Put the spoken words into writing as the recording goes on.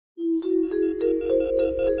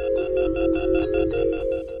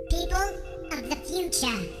People of the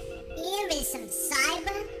future, here is some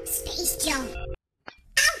cyber space junk.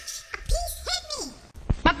 Ouch! A piece hit me!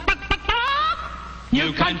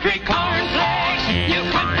 You country cornflakes!